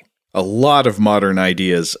Comedy. A lot of modern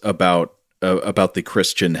ideas about the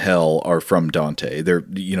Christian hell are from Dante. They're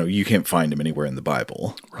you can't find them anywhere in the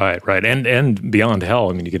Bible. Right, and beyond hell.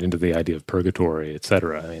 I mean, you get into the idea of purgatory,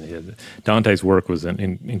 etc. I mean, Dante's work was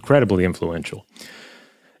incredibly influential,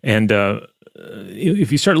 and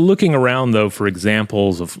if you start looking around, though, for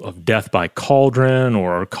examples of death by cauldron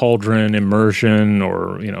or cauldron immersion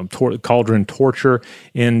or cauldron torture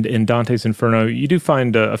in Dante's Inferno, you do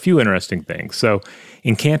find a few interesting things. So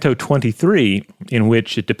in Canto 23, in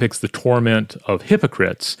which it depicts the torment of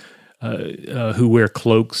hypocrites who wear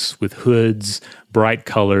cloaks with hoods, bright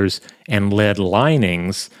colors, and lead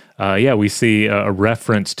linings, we see a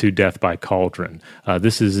reference to death by cauldron.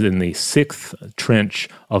 This is in the 6th trench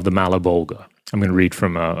of the Malabolga. I'm going to read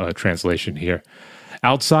from a translation here.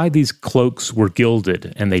 Outside these cloaks were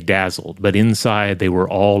gilded, and they dazzled, but inside they were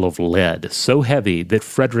all of lead, so heavy that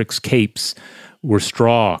Frederick's capes were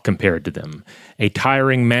straw compared to them, a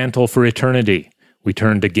tiring mantle for eternity, We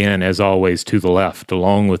turned again, as always, to the left,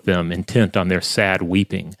 along with them, intent on their sad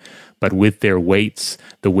weeping. But with their weights,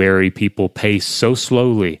 the wary people paced so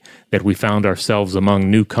slowly that we found ourselves among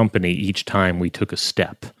new company each time we took a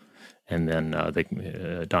step. And then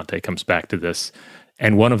Dante comes back to this.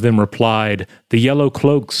 And one of them replied, "The yellow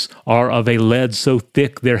cloaks are of a lead so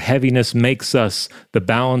thick their heaviness makes us, the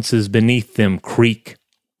balances beneath them, creak."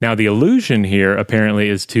 Now, the allusion here apparently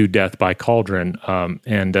is to death by cauldron,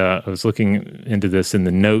 and I was looking into this in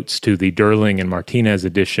the notes to the Durling and Martinez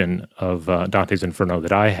edition of Dante's Inferno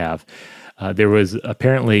that I have. There was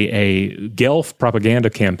apparently a Guelph propaganda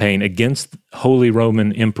campaign against Holy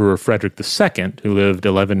Roman Emperor Frederick II, who lived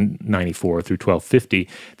 1194 through 1250,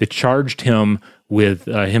 that charged him with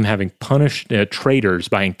him having punished traitors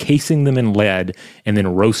by encasing them in lead and then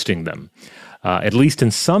roasting them. At least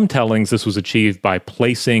in some tellings, this was achieved by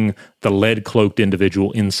placing the lead-cloaked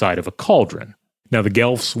individual inside of a cauldron. Now, the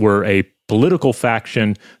Guelphs were a political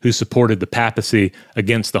faction who supported the papacy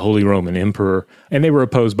against the Holy Roman Emperor, and they were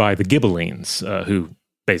opposed by the Ghibellines, who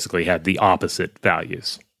basically had the opposite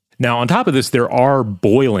values. Now, on top of this, there are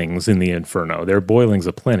boilings in the Inferno. There are boilings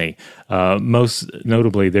aplenty. Most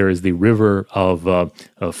notably, there is the river of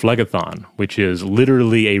Phlegethon, which is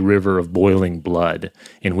literally a river of boiling blood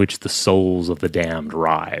in which the souls of the damned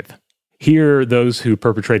writhe. Here, those who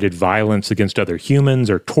perpetrated violence against other humans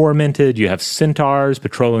are tormented. You have centaurs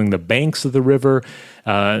patrolling the banks of the river,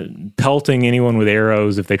 pelting anyone with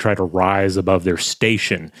arrows if they try to rise above their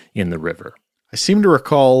station in the river. I seem to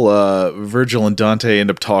recall Virgil and Dante end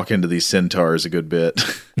up talking to these centaurs a good bit.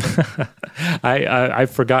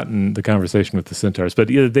 I've forgotten the conversation with the centaurs, but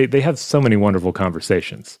they have so many wonderful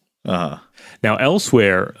conversations. Uh-huh. Now,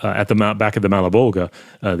 elsewhere at the back of the Malabolga,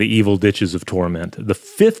 the evil ditches of torment, the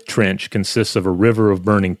fifth trench consists of a river of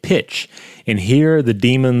burning pitch. And here, the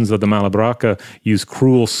demons of the Malabraca use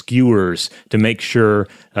cruel skewers to make sure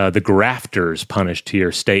the grafters punished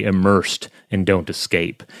here stay immersed and don't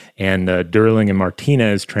escape. And Durling and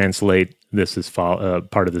Martinez translate this as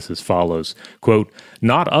part of this as follows, quote,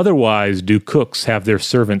 "Not otherwise do cooks have their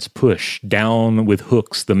servants push down with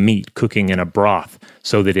hooks the meat cooking in a broth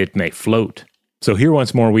so that it may float." So here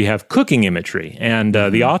once more we have cooking imagery, and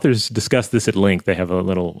the authors discuss this at length. They have a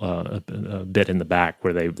little bit in the back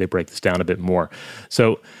where they break this down a bit more.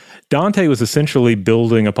 So Dante was essentially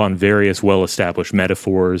building upon various well-established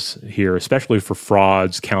metaphors here, especially for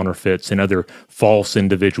frauds, counterfeits, and other false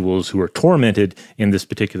individuals who are tormented in this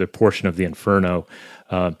particular portion of the Inferno.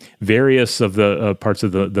 Various of the parts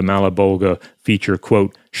of the Malabolga feature,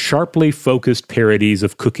 quote, "sharply focused parodies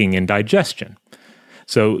of cooking and digestion."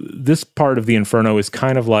 So this part of the Inferno is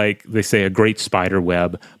kind of like, they say, a great spider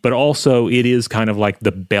web, but also it is kind of like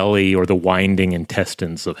the belly or the winding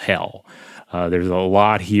intestines of hell. There's a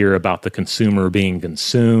lot here about the consumer being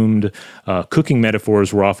consumed. Cooking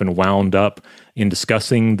metaphors were often wound up in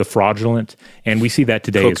discussing the fraudulent, and we see that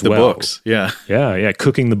today as well. Cook the books, yeah. Yeah,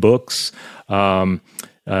 cooking the books.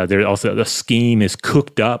 There also the scheme is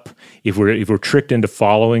cooked up. If we're tricked into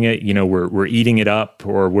following it, we're eating it up,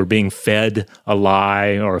 or we're being fed a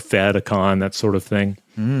lie or fed a con, that sort of thing.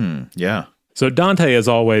 Yeah. So Dante, as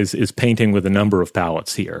always, is painting with a number of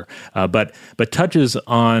palettes here, but touches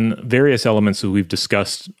on various elements that we've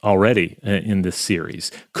discussed already in this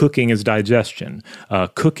series. Cooking as digestion,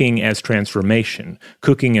 cooking as transformation,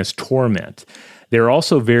 cooking as torment. There are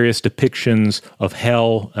also various depictions of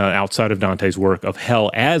hell outside of Dante's work, of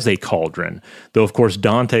hell as a cauldron, though, of course,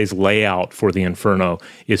 Dante's layout for the Inferno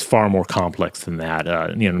is far more complex than that,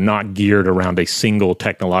 not geared around a single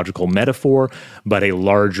technological metaphor, but a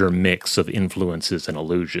larger mix of influences and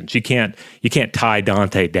allusions. You can't tie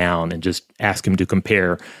Dante down and just ask him to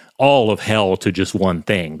compare all of hell to just one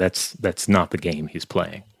thing. That's not the game he's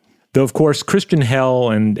playing. Though, of course, Christian hell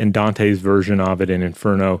and Dante's version of it in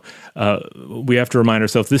Inferno, we have to remind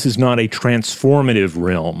ourselves this is not a transformative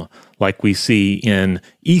realm like we see in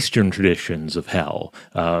Eastern traditions of hell,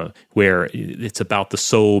 where it's about the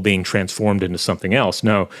soul being transformed into something else.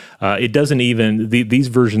 No, it doesn't even, these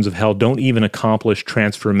versions of hell don't even accomplish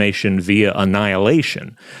transformation via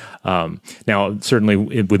annihilation. Now, certainly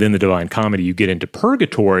within the Divine Comedy, you get into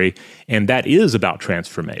purgatory, and that is about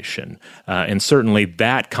transformation. And certainly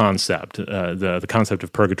that concept, the concept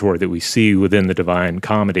of purgatory that we see within the Divine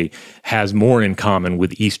Comedy, has more in common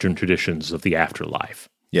with Eastern traditions of the afterlife.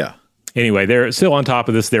 Yeah. Anyway, still on top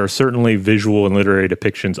of this, there are certainly visual and literary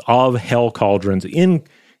depictions of hell cauldrons in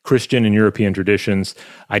Christian and European traditions.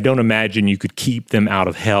 I don't imagine you could keep them out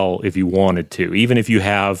of hell if you wanted to. Even if you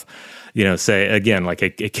have say again, like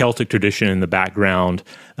a Celtic tradition in the background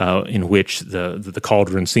in which the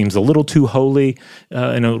cauldron seems a little too holy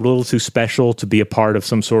and a little too special to be a part of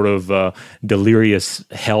some sort of delirious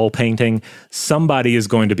hell painting, somebody is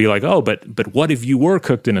going to be like, oh, but what if you were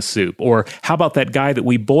cooked in a soup? Or how about that guy that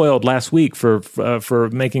we boiled last week for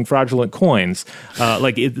making fraudulent coins?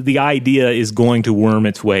 The idea is going to worm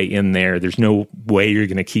its way in there. There's no way you're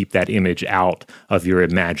going to keep that image out of your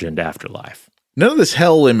imagined afterlife. None of this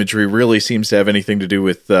hell imagery really seems to have anything to do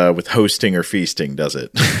with hosting or feasting, does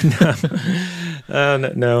it?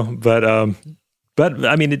 No, but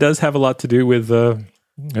I mean, it does have a lot to do with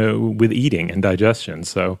eating and digestion.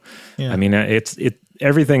 So, yeah. I mean,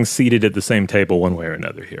 everything's seated at the same table one way or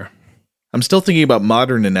another here. I'm still thinking about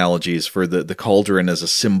modern analogies for the cauldron as a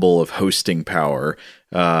symbol of hosting power.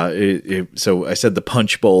 So I said the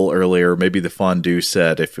punch bowl earlier, maybe the fondue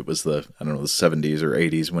set if it was the 70s or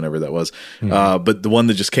 80s, whenever that was. Mm-hmm. But the one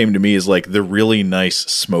that just came to me is like the really nice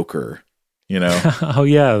smoker, Oh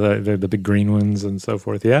yeah, the big green ones and so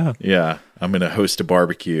forth. Yeah. Yeah. I'm going to host a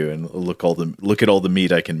barbecue and look at all the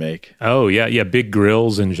meat I can make. Oh yeah. Big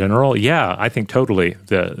grills in general. Yeah, I think totally.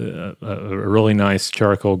 A really nice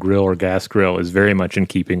charcoal grill or gas grill is very much in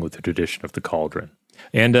keeping with the tradition of the cauldron.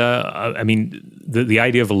 And I mean, the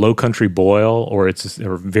idea of a low country boil or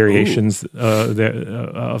variations of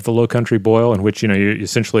the low country boil, in which you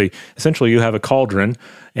essentially you have a cauldron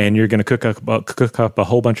and you're going to cook up a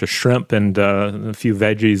whole bunch of shrimp and a few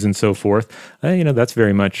veggies and so forth. That's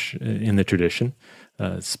very much in the tradition.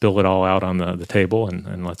 Spill it all out on the table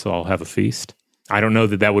and let's all have a feast. I don't know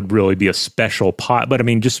that would really be a special pot, but I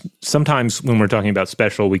mean, just sometimes when we're talking about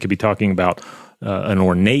special, we could be talking about an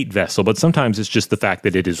ornate vessel, but sometimes it's just the fact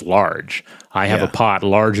that it is large. I have a pot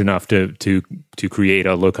large enough to create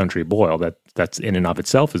a low country boil. That's in and of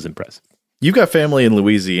itself is impressive. You got family in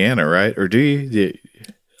Louisiana, right? Or do you?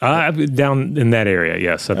 Down in that area,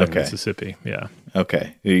 yes, southern Mississippi. Yeah.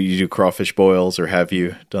 Okay. You do crawfish boils, or have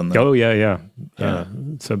you done that? Oh yeah.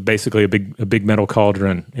 So basically, a big metal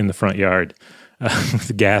cauldron in the front yard with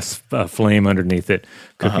a gas flame underneath it,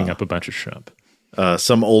 cooking up a bunch of shrimp.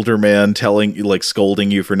 Some older man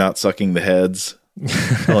scolding you for not sucking the heads,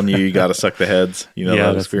 telling you got to suck the heads.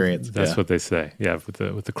 That experience. That's what they say. Yeah, with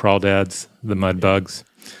the crawdads, the mud bugs.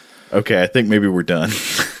 Okay, I think maybe we're done.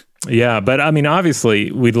 Yeah, but I mean,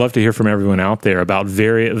 obviously, we'd love to hear from everyone out there about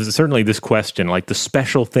certainly this question, like the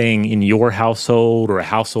special thing in your household or a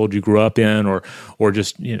household you grew up in, or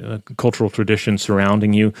just a cultural tradition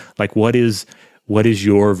surrounding you. Like, what is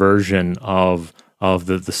your version of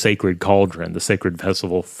the sacred cauldron, the sacred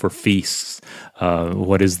vessel for feasts?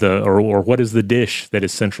 What is the dish that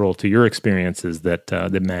is central to your experiences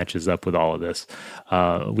that matches up with all of this?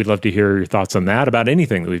 We'd love to hear your thoughts on that, about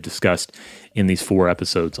anything that we've discussed in these 4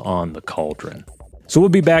 episodes on the cauldron. So we'll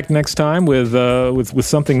be back next time with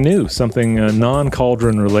something new, something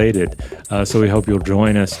non-cauldron related. So we hope you'll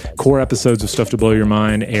join us. Core episodes of Stuff to Blow Your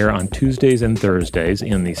Mind air on Tuesdays and Thursdays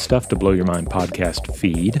in the Stuff to Blow Your Mind podcast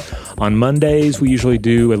feed. On Mondays, we usually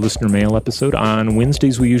do a listener mail episode. On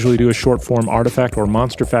Wednesdays, we usually do a short form artifact or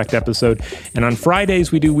monster fact episode. And on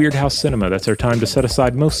Fridays, we do Weird House Cinema. That's our time to set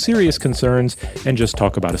aside most serious concerns and just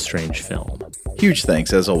talk about a strange film. Huge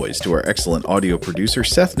thanks, as always, to our excellent audio producer,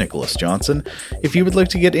 Seth Nicholas Johnson. If you would like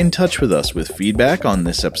to get in touch with us with feedback on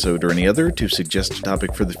this episode or any other, to suggest a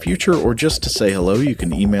topic for the future, or just to say hello, you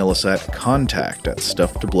can email us at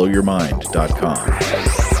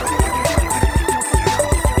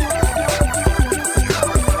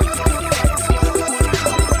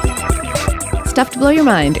Stuff to Blow Your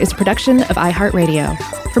Mind is a production of iHeartRadio.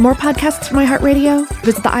 For more podcasts from iHeartRadio,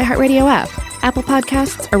 visit the iHeartRadio app, Apple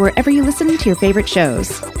Podcasts, or wherever you listen to your favorite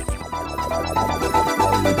shows.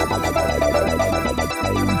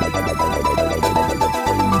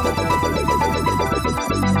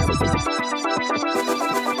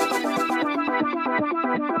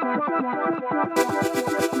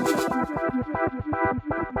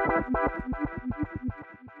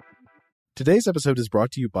 Today's episode is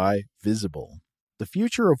brought to you by Visible. The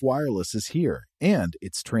future of wireless is here, and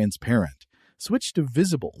it's transparent. Switch to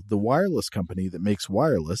Visible, the wireless company that makes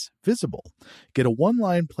wireless visible. Get a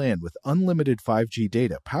one-line plan with unlimited 5G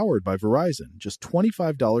data powered by Verizon, just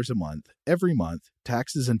 $25 a month, every month,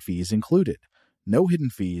 taxes and fees included. No hidden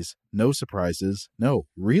fees, no surprises, no,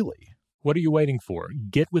 really. What are you waiting for?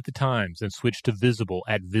 Get with the times and switch to Visible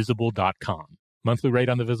at Visible.com. Monthly rate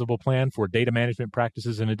on the Visible plan. For data management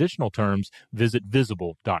practices and additional terms, visit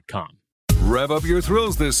Visible.com. Rev up your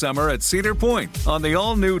thrills this summer at Cedar Point on the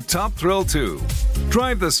all-new Top Thrill 2.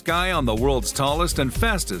 Drive the sky on the world's tallest and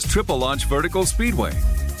fastest triple-launch vertical speedway.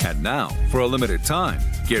 And now, for a limited time,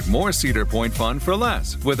 get more Cedar Point fun for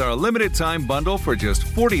less with our limited time bundle for just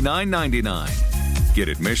 $49.99. Get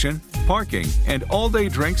admission, parking, and all-day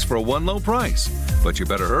drinks for one low price. But you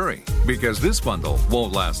better hurry, because this bundle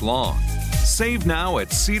won't last long. Save now at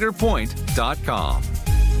cedarpoint.com.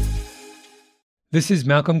 This is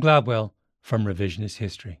Malcolm Gladwell from Revisionist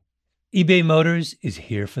History. eBay Motors is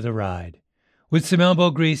here for the ride. With some elbow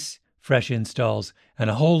grease, fresh installs, and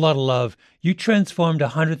a whole lot of love, you transformed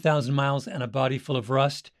 100,000 miles and a body full of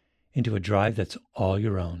rust into a drive that's all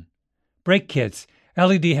your own. Brake kits,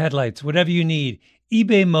 LED headlights, whatever you need,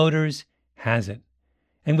 eBay Motors has it.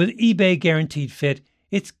 And with eBay Guaranteed Fit,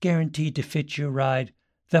 it's guaranteed to fit your ride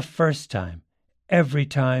the first time, every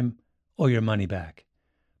time, or your money back.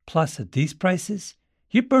 Plus, at these prices,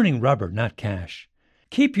 you're burning rubber, not cash.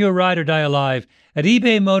 Keep your ride or die alive at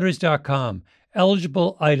ebaymotors.com.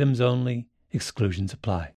 Eligible items only. Exclusions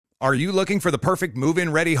apply. Are you looking for the perfect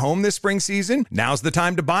move-in ready home this spring season? Now's the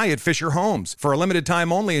time to buy at Fisher Homes. For a limited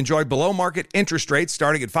time only, enjoy below-market interest rates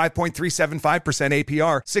starting at 5.375%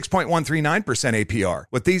 APR, 6.139% APR.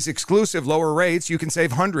 With these exclusive lower rates, you can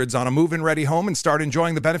save hundreds on a move-in ready home and start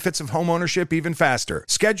enjoying the benefits of homeownership even faster.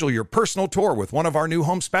 Schedule your personal tour with one of our new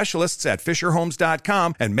home specialists at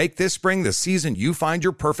FisherHomes.com and make this spring the season you find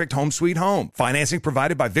your perfect home sweet home. Financing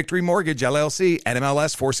provided by Victory Mortgage, LLC,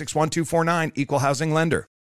 NMLS 461249, Equal Housing Lender.